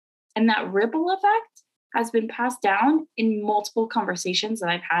And that ripple effect has been passed down in multiple conversations that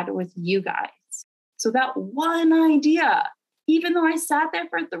I've had with you guys. So that one idea, even though I sat there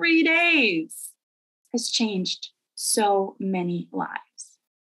for 3 days, has changed so many lives.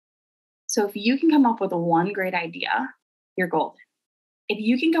 So if you can come up with one great idea, you're golden. If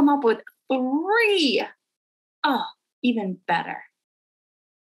you can come up with 3, even better.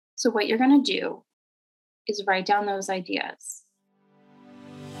 So what you're going to do is write down those ideas.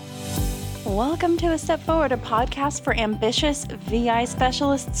 Welcome to A Step Forward, a podcast for ambitious VI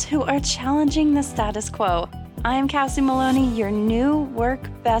specialists who are challenging the status quo. I'm Cassie Maloney, your new work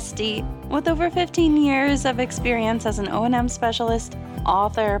bestie. With over 15 years of experience as an O&M specialist,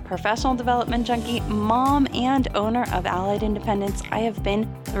 author, professional development junkie, mom, and owner of Allied Independence, I have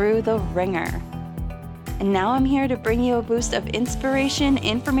been through the ringer. And now I'm here to bring you a boost of inspiration,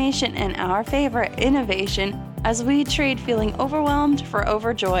 information, and our favorite, innovation, as we trade feeling overwhelmed for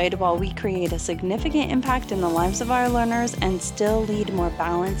overjoyed while we create a significant impact in the lives of our learners and still lead more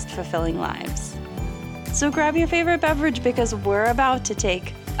balanced, fulfilling lives. So grab your favorite beverage because we're about to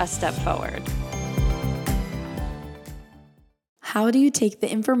take a step forward. How do you take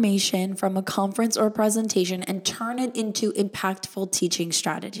the information from a conference or presentation and turn it into impactful teaching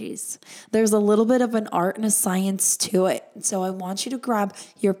strategies? There's a little bit of an art and a science to it. So I want you to grab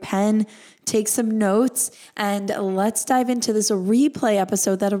your pen, take some notes, and let's dive into this replay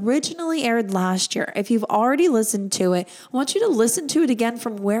episode that originally aired last year. If you've already listened to it, I want you to listen to it again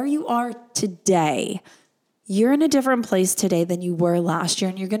from where you are today. You're in a different place today than you were last year,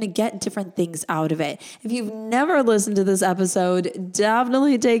 and you're going to get different things out of it. If you've never listened to this episode,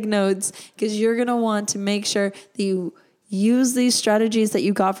 definitely take notes because you're going to want to make sure that you use these strategies that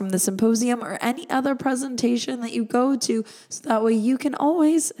you got from the symposium or any other presentation that you go to, so that way you can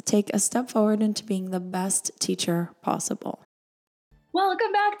always take a step forward into being the best teacher possible.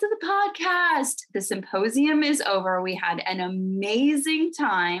 Welcome back to the podcast. The symposium is over. We had an amazing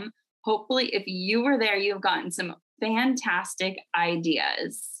time. Hopefully, if you were there, you've gotten some fantastic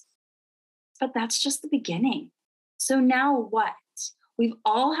ideas. But that's just the beginning. So now what? We've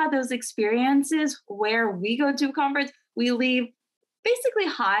all had those experiences where we go to a conference, we leave basically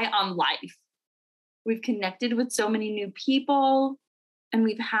high on life. We've connected with so many new people, and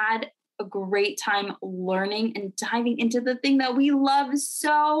we've had a great time learning and diving into the thing that we love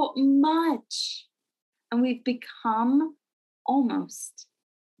so much. And we've become almost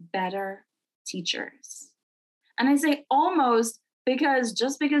better teachers. And I say almost because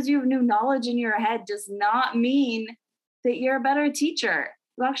just because you have new knowledge in your head does not mean that you're a better teacher.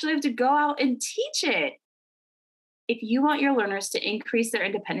 You actually have to go out and teach it. If you want your learners to increase their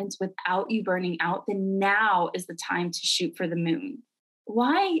independence without you burning out, then now is the time to shoot for the moon.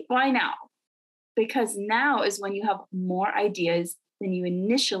 Why now? Because now is when you have more ideas than you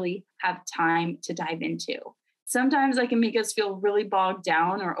initially have time to dive into. Sometimes that can make us feel really bogged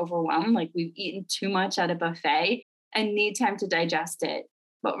down or overwhelmed, like we've eaten too much at a buffet and need time to digest it.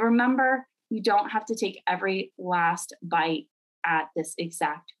 But remember, you don't have to take every last bite at this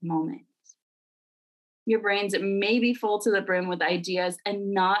exact moment. Your brains may be full to the brim with ideas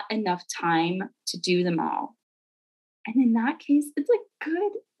and not enough time to do them all. And in that case, it's a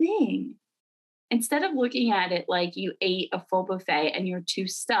good thing. Instead of looking at it like you ate a full buffet and you're too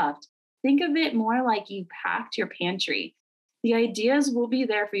stuffed, think of it more like you packed your pantry. The ideas will be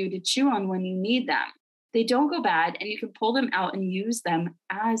there for you to chew on when you need them. They don't go bad, and you can pull them out and use them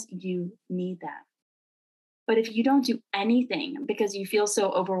as you need them. But if you don't do anything because you feel so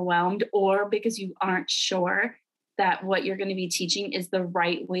overwhelmed or because you aren't sure that what you're going to be teaching is the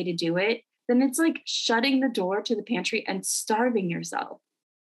right way to do it, then it's like shutting the door to the pantry and starving yourself.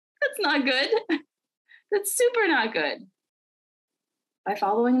 That's not good. That's super not good. By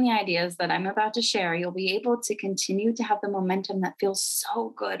following the ideas that I'm about to share, you'll be able to continue to have the momentum that feels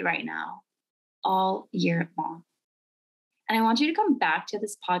so good right now all year long. And I want you to come back to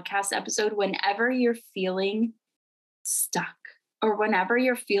this podcast episode whenever you're feeling stuck or whenever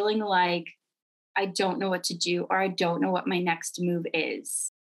you're feeling like, I don't know what to do or I don't know what my next move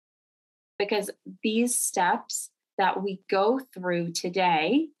is. Because these steps that we go through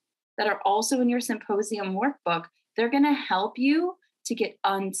today that are also in your symposium workbook, they're going to help you to get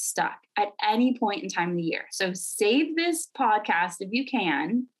unstuck at any point in time of the year. So save this podcast if you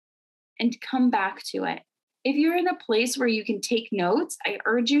can and come back to it. If you're in a place where you can take notes, I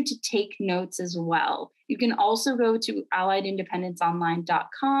urge you to take notes as well. You can also go to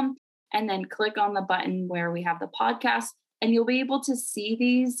alliedindependenceonline.com and then click on the button where we have the podcast, and you'll be able to see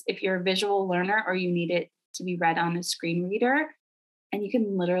these if you're a visual learner or you need it to be read on a screen reader, and you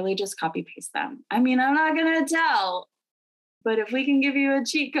can literally just copy paste them. I mean, I'm not going to tell But if we can give you a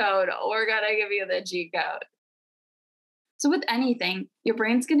cheat code, we're going to give you the cheat code. So with anything, your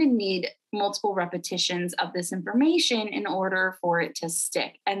brain's going to need multiple repetitions of this information in order for it to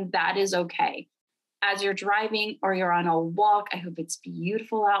stick. And that is okay. As you're driving or you're on a walk, I hope it's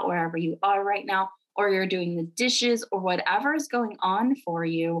beautiful out wherever you are right now, or you're doing the dishes or whatever is going on for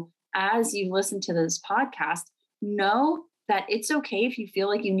you as you listen to this podcast, know that it's okay if you feel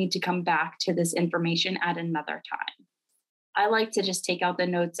like you need to come back to this information at another time. I like to just take out the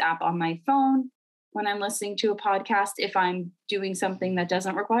notes app on my phone when I'm listening to a podcast if I'm doing something that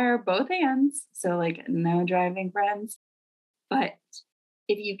doesn't require both hands. So, like, no driving, friends. But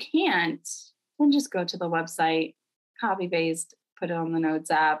if you can't, then just go to the website, copy paste, put it on the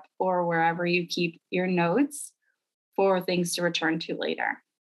notes app, or wherever you keep your notes for things to return to later.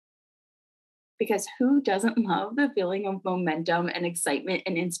 Because who doesn't love the feeling of momentum and excitement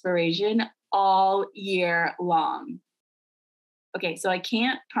and inspiration all year long? Okay, so I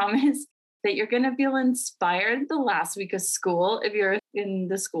can't promise that you're going to feel inspired the last week of school if you're in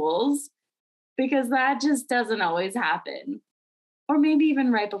the schools, because that just doesn't always happen. Or maybe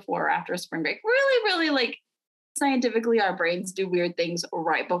even right before or after spring break. Really, like scientifically, our brains do weird things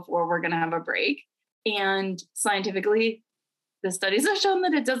right before we're going to have a break. And scientifically, the studies have shown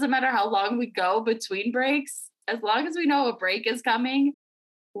that it doesn't matter how long we go between breaks. As long as we know a break is coming,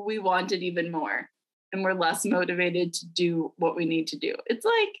 we want it even more. And we're less motivated to do what we need to do. It's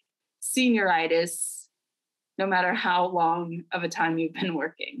like senioritis, no matter how long of a time you've been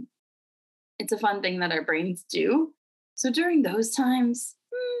working. It's a fun thing that our brains do. So during those times,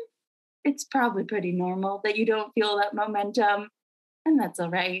 it's probably pretty normal that you don't feel that momentum, and that's all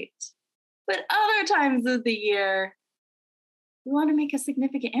right. But other times of the year, we want to make a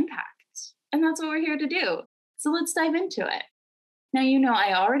significant impact, and that's what we're here to do. So let's dive into it. Now,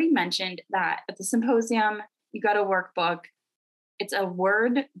 I already mentioned that at the symposium, you got a workbook. It's a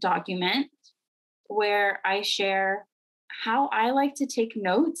Word document where I share how I like to take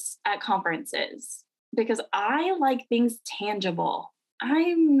notes at conferences because I like things tangible.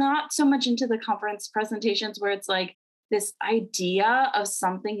 I'm not so much into the conference presentations where it's like this idea of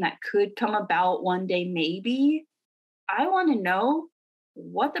something that could come about one day, maybe. I want to know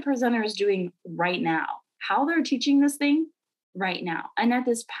what the presenter is doing right now, how they're teaching this thing right now. And at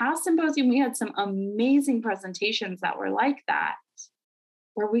this past symposium, we had some amazing presentations that were like that,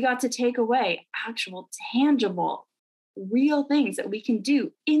 where we got to take away actual, tangible, real things that we can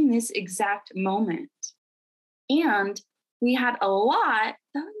do in this exact moment. And we had a lot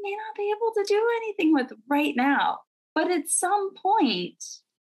that we may not be able to do anything with right now. But at some point,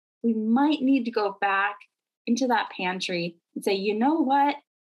 we might need to go back into that pantry and say, you know what?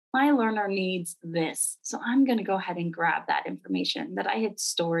 My learner needs this. So I'm going to go ahead and grab that information that I had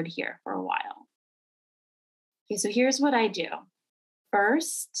stored here for a while. Okay, so here's what I do.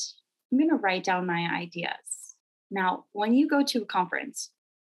 First, I'm going to write down my ideas. Now, when you go to a conference,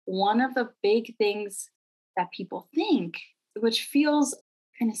 one of the big things that people think, which feels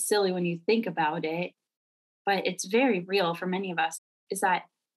kind of silly when you think about it, but it's very real for many of us, is that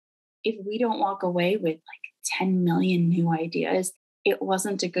if we don't walk away with like 10 million new ideas, it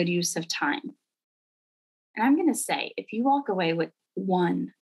wasn't a good use of time. And I'm going to say, if you walk away with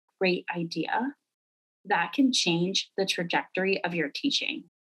one great idea, that can change the trajectory of your teaching.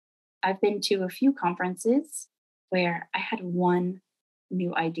 I've been to a few conferences where I had one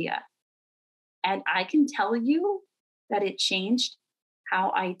new idea. And I can tell you that it changed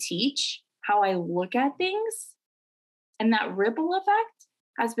how I teach, how I look at things. And that ripple effect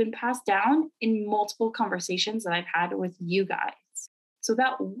has been passed down in multiple conversations that I've had with you guys. So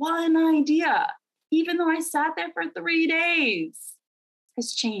that one idea, even though I sat there for 3 days,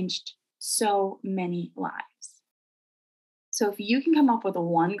 has changed so many lives. So if you can come up with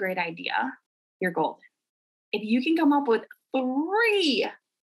one great idea, you're golden. If you can come up with 3,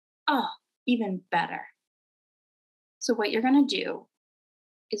 even better. So what you're going to do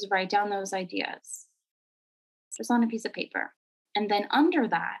is write down those ideas just on a piece of paper. And then under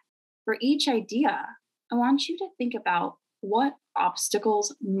that, for each idea, I want you to think about what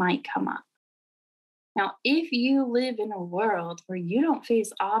obstacles might come up. Now, if you live in a world where you don't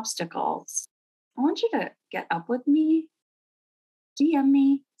face obstacles, I want you to get up with me, DM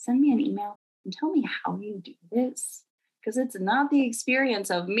me, send me an email, and tell me how you do this. Because it's not the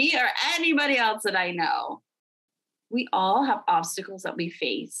experience of me or anybody else that I know. We all have obstacles that we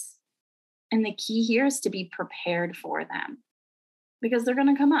face. And the key here is to be prepared for them because they're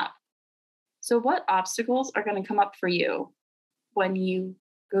going to come up. So what obstacles are going to come up for you when you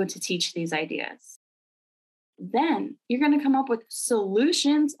go to teach these ideas? Then you're going to come up with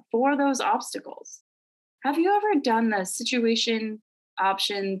solutions for those obstacles. Have you ever done the situation,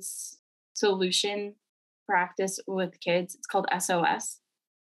 options, solution practice with kids? It's called SOS.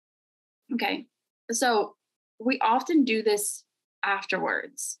 Okay. So we often do this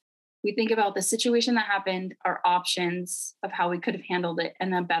afterwards. We think about the situation that happened, our options of how we could have handled it,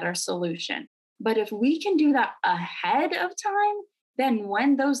 and a better solution. But if we can do that ahead of time, then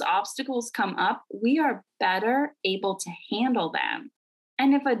when those obstacles come up, we are better able to handle them.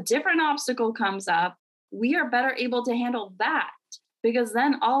 And if a different obstacle comes up, we are better able to handle that because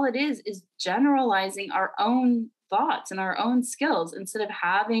then all it is generalizing our own thoughts and our own skills instead of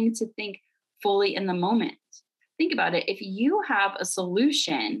having to think fully in the moment. Think about it. If you have a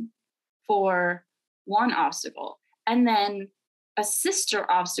solution for one obstacle and then a sister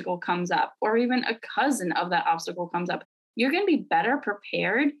obstacle comes up, or even a cousin of that obstacle comes up, you're going to be better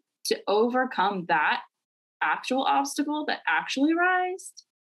prepared to overcome that actual obstacle that actually arose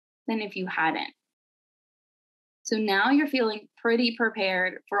than if you hadn't. So now you're feeling pretty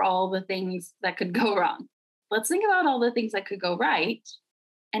prepared for all the things that could go wrong. Let's think about all the things that could go right.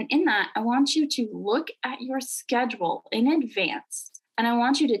 And in that, I want you to look at your schedule in advance. And I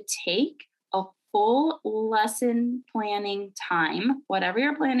want you to take a full lesson planning time, whatever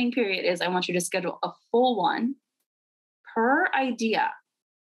your planning period is. I want you to schedule a full one per idea.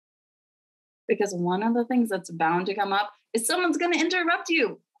 Because one of the things that's bound to come up is someone's going to interrupt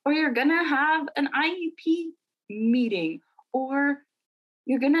you, or you're going to have an IEP meeting, or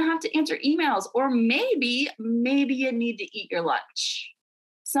you're going to have to answer emails, or maybe you need to eat your lunch.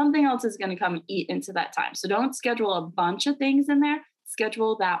 Something else is going to come eat into that time. So don't schedule a bunch of things in there.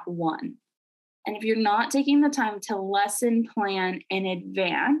 Schedule that one. And if you're not taking the time to lesson plan in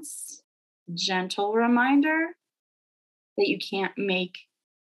advance, gentle reminder that you can't make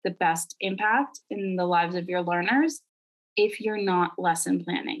the best impact in the lives of your learners if you're not lesson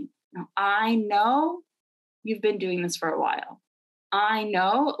planning. Now, I know you've been doing this for a while. I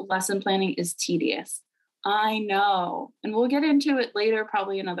know lesson planning is tedious. I know, and we'll get into it later,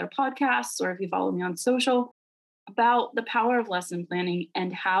 probably in other podcasts, or if you follow me on social, about the power of lesson planning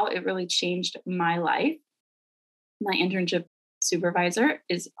and how it really changed my life. My internship supervisor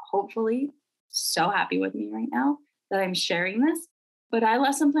is hopefully so happy with me right now that I'm sharing this, but I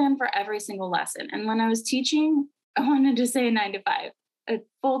lesson plan for every single lesson. And when I was teaching, I wanted to say 9 to 5, a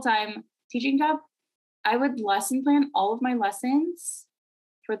full-time teaching job. I would lesson plan all of my lessons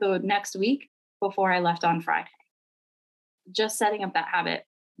for the next week before I left on Friday. Just setting up that habit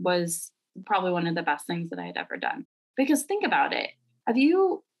was probably one of the best things that I had ever done. Because think about it. Have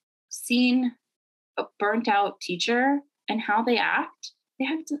you seen a burnt out teacher and how they act? They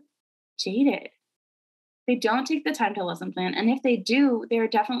act jaded. They don't take the time to lesson plan. And if they do, they're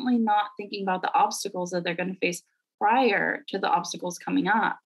definitely not thinking about the obstacles that they're going to face prior to the obstacles coming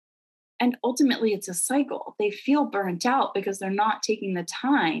up. And ultimately, it's a cycle. They feel burnt out because they're not taking the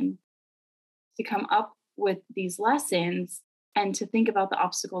time to come up with these lessons and to think about the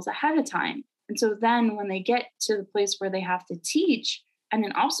obstacles ahead of time. And so then when they get to the place where they have to teach and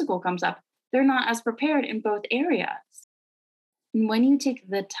an obstacle comes up, they're not as prepared in both areas. And when you take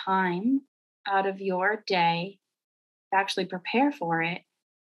the time out of your day to actually prepare for it,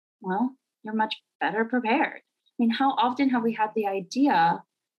 well, you're much better prepared. I mean, how often have we had the idea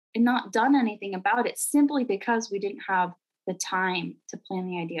and not done anything about it simply because we didn't have the time to plan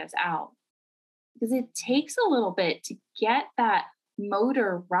the ideas out? Because it takes a little bit to get that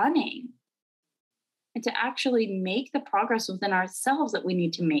motor running and to actually make the progress within ourselves that we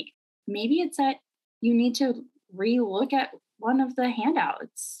need to make. Maybe it's that you need to re-look at one of the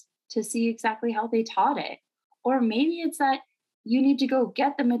handouts to see exactly how they taught it. Or maybe it's that you need to go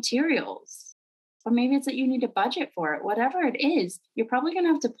get the materials. Or maybe it's that you need to budget for it. Whatever it is, you're probably going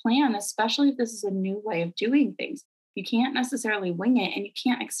to have to plan, especially if this is a new way of doing things. You can't necessarily wing it, and you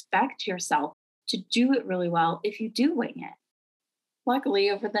can't expect yourself to do it really well if you do wing it. Luckily,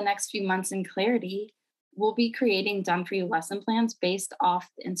 over the next few months in Clarity, we'll be creating done-for-you lesson plans based off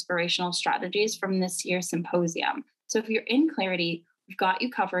the inspirational strategies from this year's symposium. So if you're in Clarity, we've got you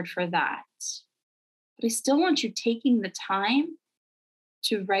covered for that. But I still want you taking the time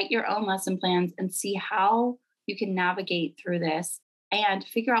to write your own lesson plans and see how you can navigate through this and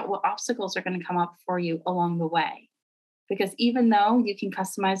figure out what obstacles are going to come up for you along the way. Because even though you can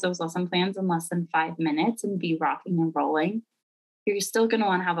customize those lesson plans in less than 5 minutes and be rocking and rolling, you're still going to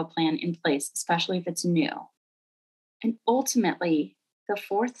want to have a plan in place, especially if it's new. And ultimately, the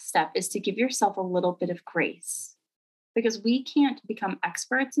fourth step is to give yourself a little bit of grace, because we can't become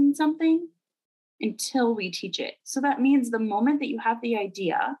experts in something until we teach it. So that means the moment that you have the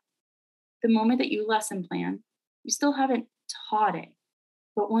idea, the moment that you lesson plan, you still haven't taught it.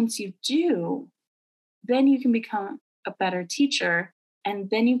 But once you do, then you can become a better teacher.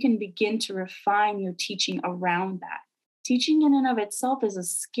 And then you can begin to refine your teaching around that. Teaching in and of itself is a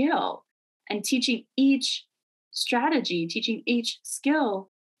skill, and teaching each strategy, teaching each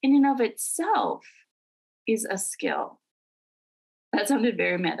skill in and of itself is a skill. That sounded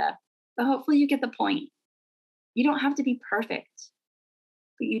very meta, but hopefully you get the point. You don't have to be perfect,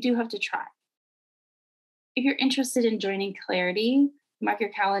 but you do have to try. If you're interested in joining Clarity, mark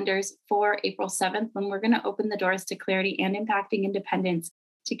your calendars for April 7th when we're going to open the doors to Clarity and Impacting Independence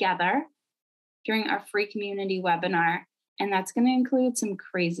together during our free community webinar. And that's going to include some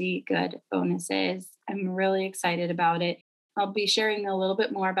crazy good bonuses. I'm really excited about it. I'll be sharing a little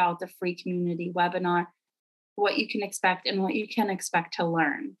bit more about the free community webinar, what you can expect and what you can expect to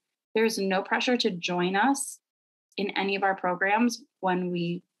learn. There's no pressure to join us in any of our programs when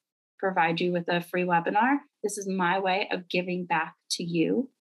we provide you with a free webinar. This is my way of giving back to you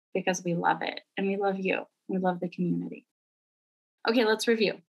because we love it and we love you. We love the community. Okay, let's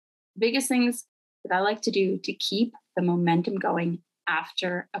review. Biggest things that I like to do to keep the momentum going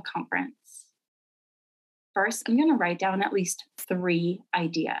after a conference. First, I'm going to write down at least 3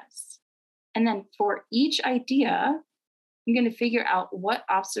 ideas. And then for each idea, I'm going to figure out what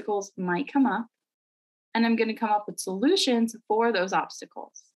obstacles might come up, and I'm going to come up with solutions for those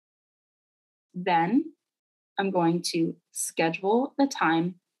obstacles. Then I'm going to schedule the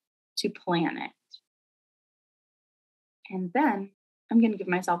time to plan it. And then I'm going to give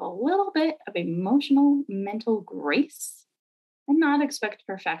myself a little bit of emotional, mental grace and not expect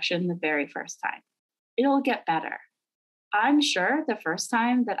perfection the very first time. It'll get better. I'm sure the first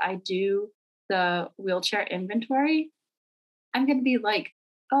time that I do the wheelchair inventory, I'm going to be like,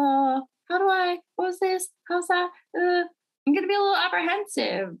 what was this? How's that? I'm going to be a little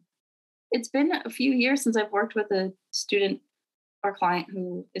apprehensive. It's been a few years since I've worked with a student or client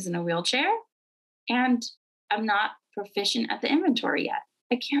who is in a wheelchair, and I'm not proficient at the inventory yet.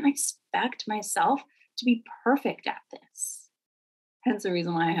 I can't expect myself to be perfect at this. Hence the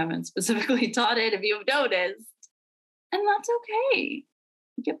reason why I haven't specifically taught it, if you've noticed. And that's okay.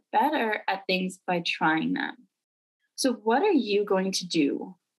 You get better at things by trying them. So what are you going to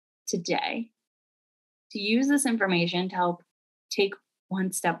do today to use this information to help take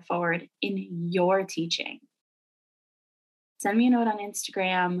one step forward in your teaching? Send me a note on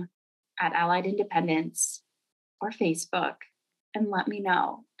Instagram at Allied Independence or Facebook and let me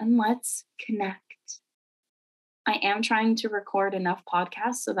know, and let's connect. I am trying to record enough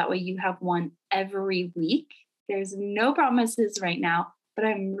podcasts so that way you have one every week. There's no promises right now, but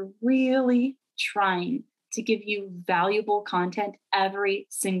I'm really trying to give you valuable content every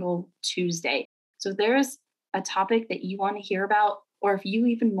single Tuesday. So if there's a topic that you want to hear about, or if you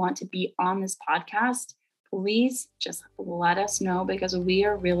even want to be on this podcast, please just let us know because we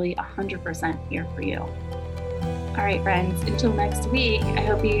are really 100% here for you. All right, friends, until next week, I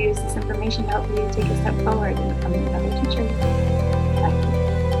hope you use this information to help you take a step forward in becoming a better teacher.